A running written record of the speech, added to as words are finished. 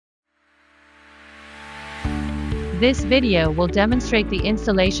This video will demonstrate the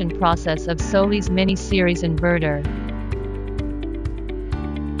installation process of Solis Mini Series Inverter.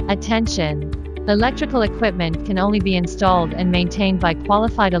 Attention! Electrical equipment can only be installed and maintained by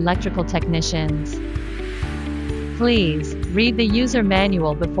qualified electrical technicians. Please read the user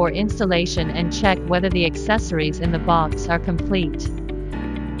manual before installation and check whether the accessories in the box are complete.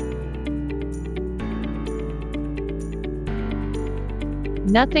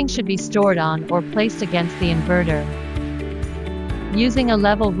 Nothing should be stored on or placed against the inverter. Using a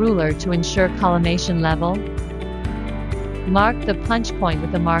level ruler to ensure collimation level. Mark the punch point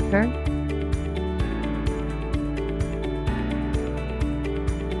with a marker.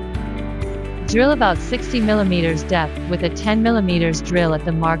 Drill about 60 mm depth with a 10 mm drill at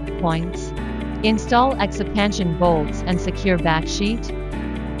the marked points. Install expansion bolts and secure backsheet.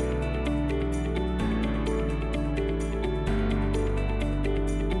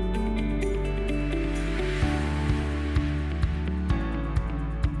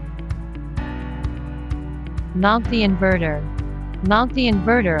 Mount the inverter. Mount the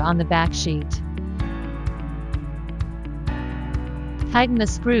inverter on the backsheet. Tighten the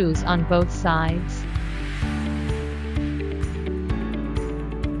screws on both sides.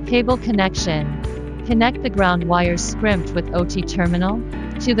 Cable connection. Connect the ground wires scrimped with OT terminal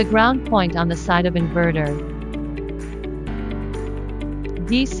to the ground point on the side of inverter.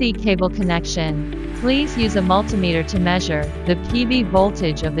 DC cable connection. Please use a multimeter to measure the PV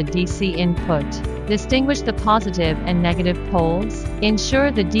voltage of the DC input. Distinguish the positive and negative poles.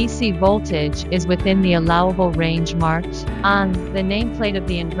 Ensure the DC voltage is within the allowable range marked on the nameplate of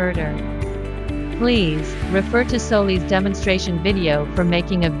the inverter. Please refer to Solis demonstration video for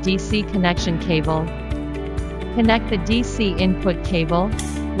making of DC connection cable. Connect the DC input cable.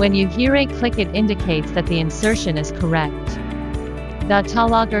 When you hear a click, it indicates that the insertion is correct.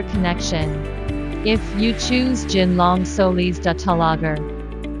 Topological connection. If you choose Jinlong Solis Topological,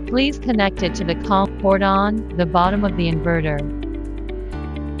 please connect it to the COM port on the bottom of the inverter.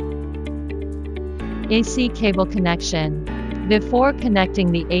 AC cable connection. Before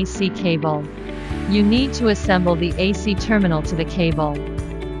connecting the AC cable, you need to assemble the AC terminal to the cable.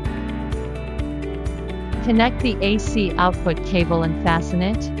 Connect the AC output cable and fasten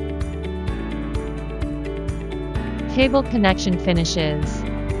it. Cable connection finishes.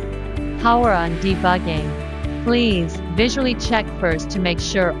 Power on debugging. Please visually check first to make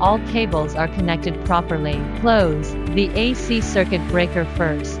sure all cables are connected properly. Close the AC circuit breaker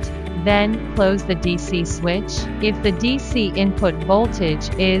first. Then, close the DC switch. If the DC input voltage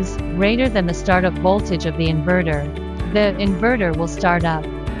is greater than the startup voltage of the inverter will start up.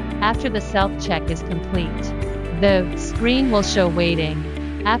 After the self-check is complete, the screen will show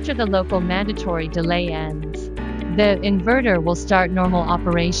waiting. After the local mandatory delay ends, the inverter will start normal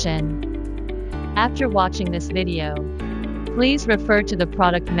operation. After watching this video, please refer to the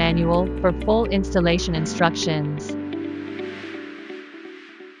product manual for full installation instructions.